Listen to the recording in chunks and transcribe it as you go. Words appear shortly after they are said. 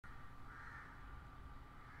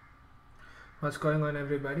What's going on,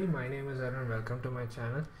 everybody? My name is Arun. Welcome to my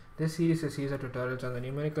channel. This series is a series of tutorials on the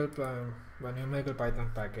numerical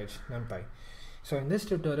Python package NumPy. So in this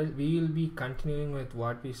tutorial we will be continuing with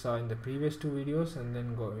what we saw in the previous two videos, and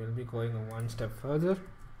then we'll be going one step further.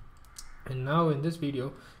 And now in this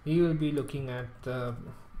video we will be looking at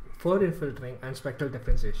Fourier filtering and spectral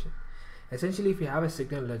differentiation. Essentially, if you have a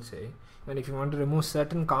signal, let's say, and if you want to remove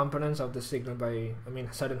certain components of the signal by,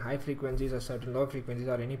 certain high frequencies or certain low frequencies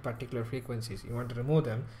or any particular frequencies, you want to remove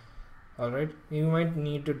them, alright, you might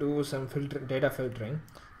need to do some data filtering,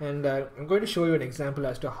 and I'm going to show you an example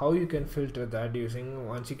as to how you can filter that using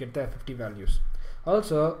once you get the 50 values.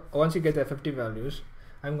 Also, once you get the 50 values,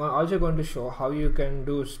 I'm also going to show how you can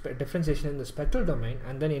do differentiation in the spectral domain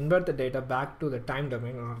and then invert the data back to the time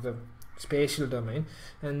domain or the spatial domain,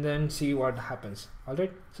 and then see what happens.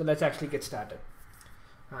 Alright, so let's actually get started.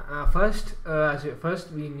 First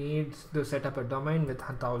we need to set up a domain with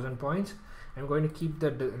 1000 points. I'm going to keep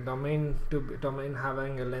the domain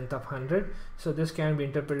having a length of 100. So this can be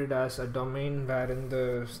interpreted as a domain wherein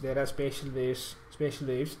there are spatial waves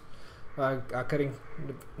occurring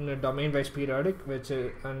in a domain-wise periodic, which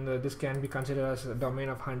this can be considered as a domain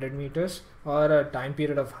of 100 meters or a time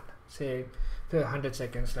period of, say, 100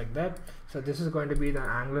 seconds, like that. So this is going to be the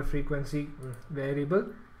angular frequency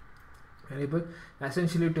variable,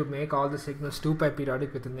 essentially to make all the signals 2π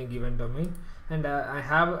periodic within the given domain. And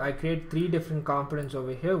I create three different components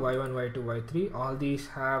over here: y1, y2, y3. All these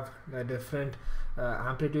have different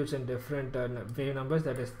amplitudes and different wave numbers,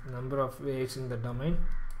 that is number of waves in the domain.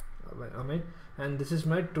 And this is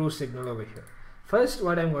my true signal over here. First,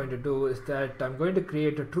 what I'm going to do is that I'm going to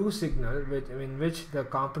create a true signal in which the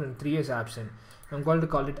component 3 is absent. I'm going to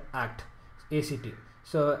call it ACT.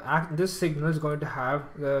 So this signal is going to have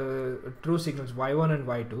the true signals y1 and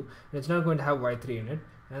y2, and it's not going to have y3 in it.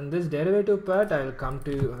 And this derivative part I will come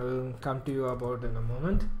to you about in a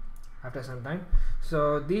moment, after some time.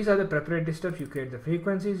 So these are the preparatory steps. You create the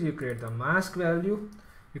frequencies, you create the mask value,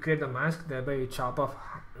 you create the mask, thereby you chop off,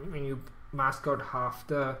 you mask out half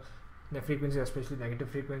the frequencies, especially negative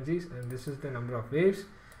frequencies, and this is the number of waves,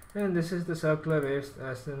 and this is the circular waves.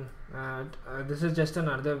 This is just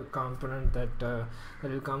another component that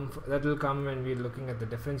will come when we're looking at the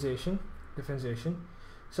differentiation.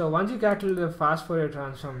 So once you get to the fast Fourier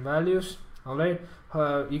transform values, alright,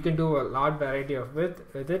 you can do a lot variety of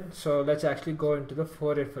with it. So let's actually go into the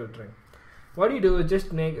Fourier filtering. What you do is just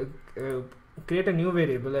create a new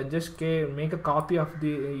variable and just make a copy of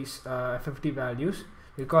these 50 values,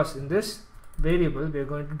 because in this variable we're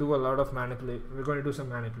going to do a lot of some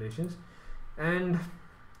manipulations. And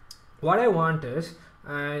what I want is,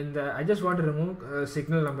 I just want to remove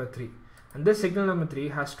signal number 3, and this signal number 3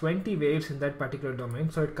 has 20 waves in that particular domain,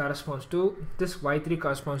 so it corresponds to, this y3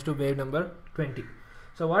 corresponds to wave number 20.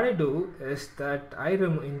 So what I do is that I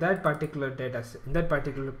remove in that particular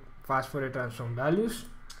fast Fourier transform values,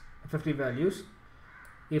 50 values,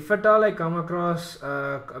 if at all I come across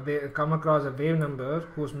a wave number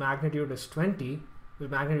whose magnitude is 20,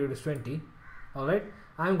 alright,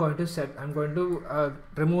 I'm going to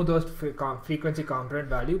remove those frequency component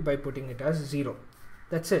value by putting it as 0.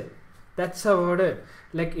 That's it. That's about it.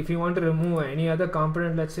 Like if you want to remove any other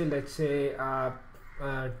component, let's say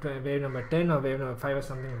wave number 10 or wave number 5 or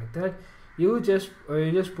something like that, you just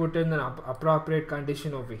put in an appropriate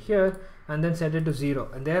condition over here and then set it to 0,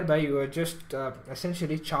 and thereby you are just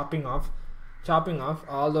essentially chopping off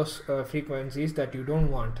all those frequencies that you don't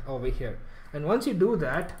want over here. And once you do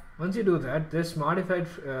that, this modified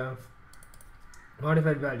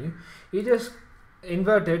value, you just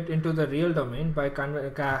invert it into the real domain by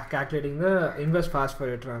calculating the inverse fast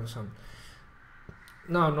Fourier transform.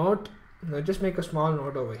 Now just make a small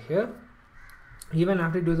note over here. Even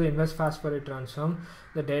after you do the inverse fast Fourier transform,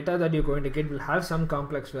 the data that you're going to get will have some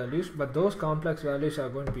complex values, but those complex values are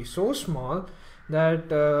going to be so small that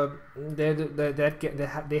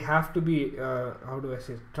they have to be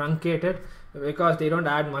truncated, because they don't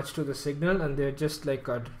add much to the signal, and they're just like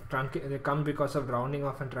they come because of rounding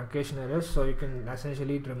off and truncation errors, so you can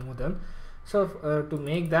essentially remove them. So to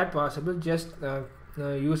make that possible, just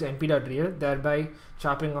use np.real, thereby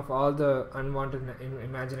chopping off all the unwanted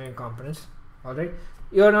imaginary components. Alright,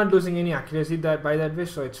 you are not losing any accuracy by that way,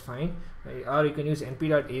 so it's fine. Or you can use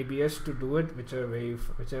np.abs to do it, whichever way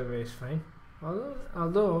is fine.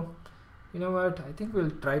 Although you know what, I think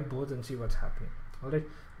we'll try both and see what's happening. Alright,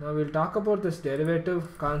 now we'll talk about this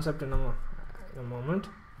derivative concept in a moment.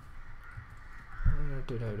 What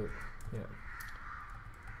did I do? Yeah.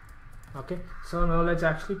 Okay, so now let's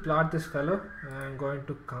actually plot this fellow. I'm going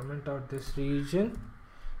to comment out this region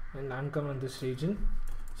and uncomment this region.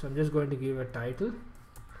 So I'm just going to give a title,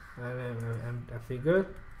 and a figure.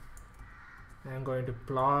 I'm going to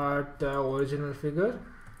plot the original figure,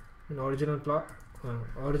 an original plot,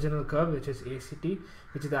 original curve, which is ACT,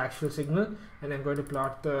 which is the actual signal, and I'm going to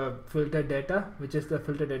plot the filter data, which is the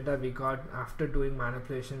filter data we got after doing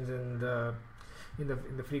manipulations in the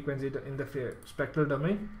frequency, in the spectral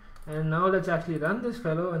domain. And now let's actually run this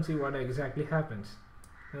fellow and see what exactly happens.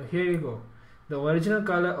 Now here you go. The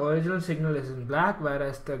original signal is in black,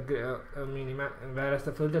 whereas the whereas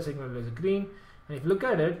the filter signal is green. And if you look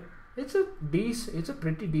at it, it's a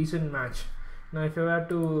pretty decent match. Now if I were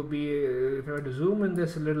to zoom in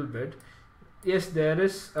this a little bit, yes, there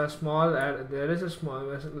is a small error,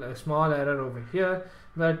 a small error over here,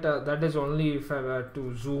 but that is only if I were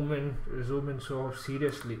to zoom in so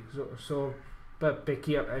seriously, so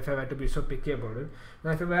picky up, if I were to be so picky about it.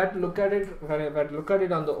 Now if I were to look at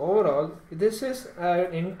it on the overall, this is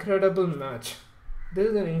an incredible match. This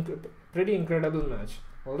is a pretty incredible match.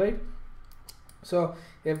 All right. So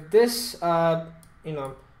if this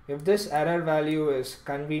if this error value is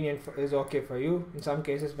is okay for you, in some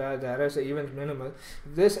cases where the errors are even minimal,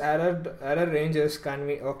 if this error range is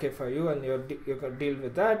okay for you and you can deal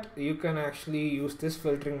with that, you can actually use this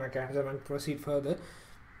filtering mechanism and proceed further.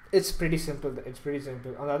 It's pretty simple.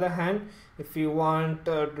 On the other hand, if you want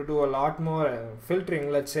to do a lot more filtering,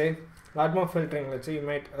 let's say you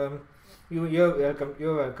might you're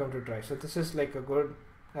welcome to try. So this is like a good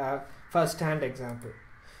first-hand example.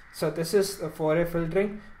 So this is Fourier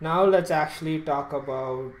filtering. Now let's actually talk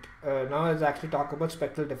about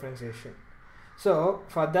spectral differentiation. So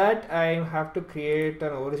for that, I have to create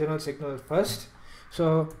an original signal first.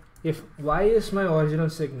 So if y is my original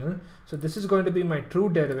signal, so this is going to be my true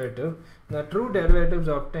derivative. The true derivative is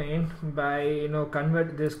obtained by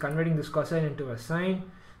converting this cosine into a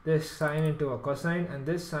sine, this sine into a cosine, and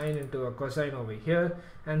this sine into a cosine over here,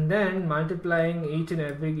 and then multiplying each and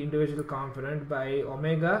every individual component by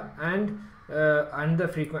omega and the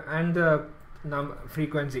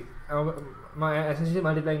frequency. Essentially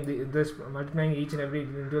multiplying each and every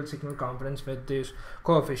individual signal components with this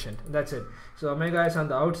coefficient. That's it. So omega is on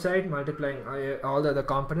the outside, multiplying all the other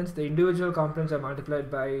components. The individual components are multiplied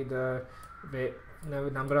by the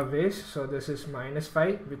number of waves. So this is minus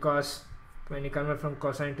 5, because when you convert from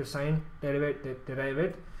cosine to sine, derive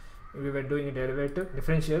it, we were doing a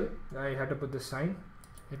differential, I had to put the sine,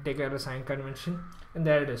 take out the sine convention, and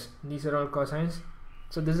there it is. These are all cosines.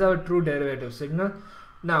 So this is our true derivative signal.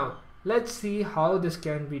 Now let's see how this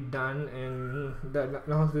can be done in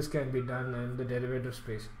the derivative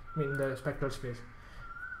space, the spectral space.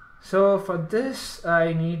 So for this,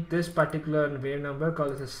 I need this particular wave number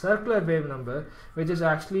called as a circular wave number, which is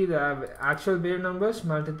actually the actual wave numbers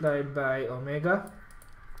multiplied by omega.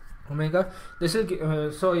 This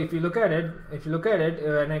is so if you look at it,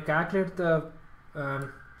 when I calculate the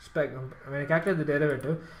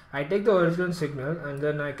derivative, I take the original signal and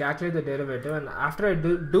then I calculate the derivative, and after I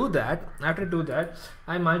do that,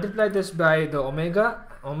 I multiply this by the omega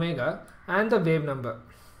and the wave number.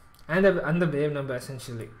 And the wave number,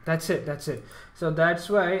 essentially. That's it. So that's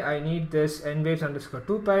why I need this n waves underscore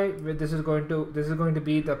 2 pi. This is going to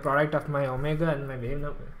be the product of my omega and my wave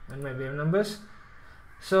numbers.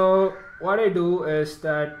 So what I do is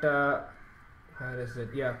that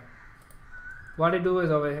what I do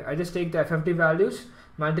is I just take the FFT values,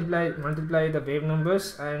 multiply the wave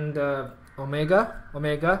numbers and omega,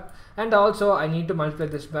 and also I need to multiply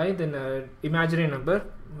this by the imaginary number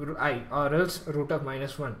I, or else root of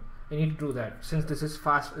 -1. I need to do that, since this is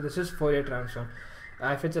Fourier transform.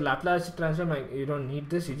 If it's a Laplace transform, you don't need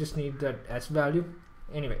this, you just need that S value.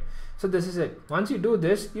 Anyway, so this is it. Once you do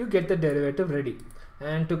this, you get the derivative ready.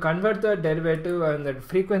 And to convert the derivative and the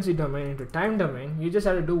frequency domain into time domain, you just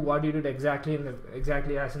have to do what you did exactly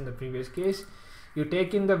as in the previous case. You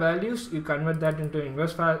take in the values, you convert that into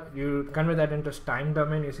time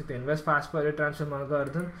domain using the inverse fast Fourier transform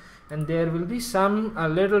algorithm, and there will be a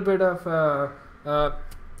little bit of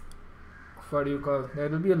there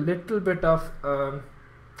will be a little bit of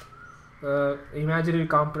imaginary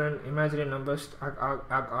numbers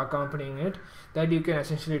accompanying it, that you can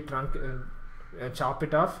essentially chop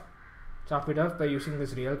it off by using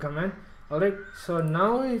this real command. Alright, so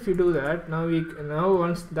now if you do that, now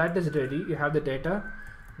once that is ready, you have the data.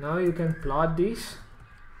 Now you can plot these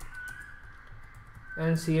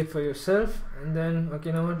and see it for yourself, and then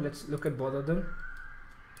let's look at both of them.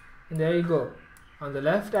 And there you go. On the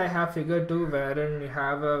left, I have figure 2, wherein we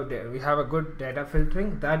have a good data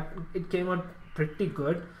filtering that it came out pretty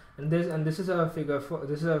good. And this is a figure 4.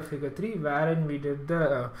 This is a figure 3, wherein we did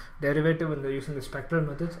the derivative using the spectral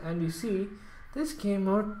methods, and you see this came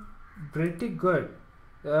out pretty good.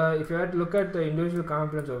 if you had to look at the individual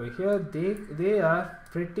components over here, they are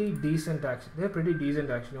pretty decent actually. They're pretty decent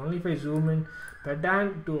actually. Only if I zoom in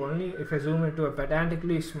if I zoom into a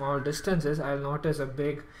pedantically small distances, I'll notice a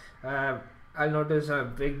big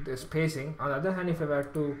spacing. On the other hand, if I were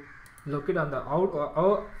to look it on the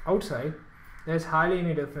outside, there's hardly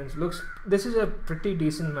any difference. This is a pretty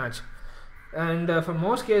decent match, and for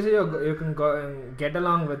most cases you can go and get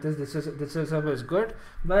along with this. This is good,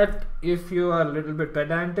 but if you are a little bit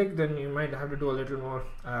pedantic, then you might have to do a little more.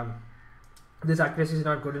 This accuracy is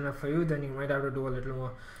not good enough for you, then you might have to do a little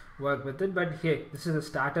more work with it. But hey, this is a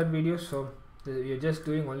starter video, so you're just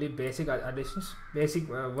doing only basic additions, basic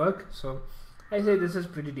work, so I say this is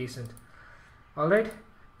pretty decent. Alright,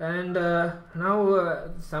 and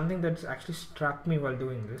now something that's actually struck me while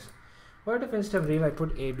doing this. What if instead of real I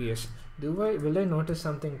put ABS? Will I notice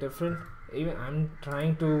something different? Even I'm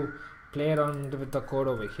trying to play around with the code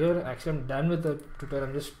over here. Actually, I'm done with the tutorial.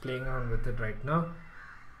 I'm just playing around with it right now.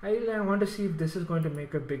 I want to see if this is going to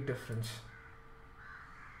make a big difference.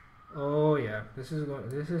 Oh yeah, this is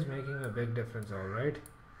making a big difference. All right.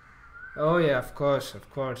 Oh yeah, of course,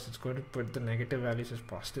 it's going to put the negative values as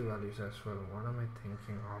positive values as well. What am I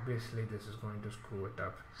thinking? Obviously, this is going to screw it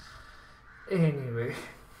up. Anyway,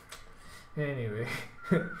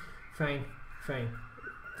 fine.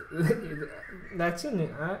 That's an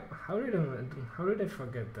how did I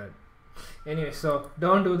forget that? Anyway, so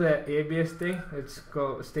don't do the ABS thing. Let's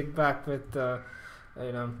stick back with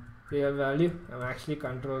real value. I'm actually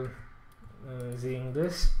control Zing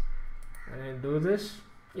this, and I do this.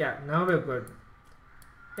 Yeah, now we're good.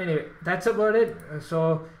 Anyway, that's about it.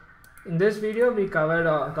 So in this video we covered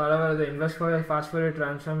the inverse Fourier, fast Fourier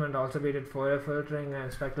transform, and also we did Fourier filtering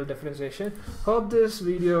and spectral differentiation. Hope this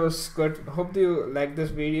video is good. Hope you like this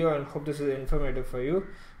video and hope this is informative for you.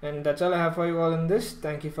 And that's all I have for you all in this.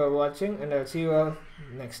 Thank you for watching, and I'll see you all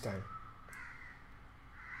next time.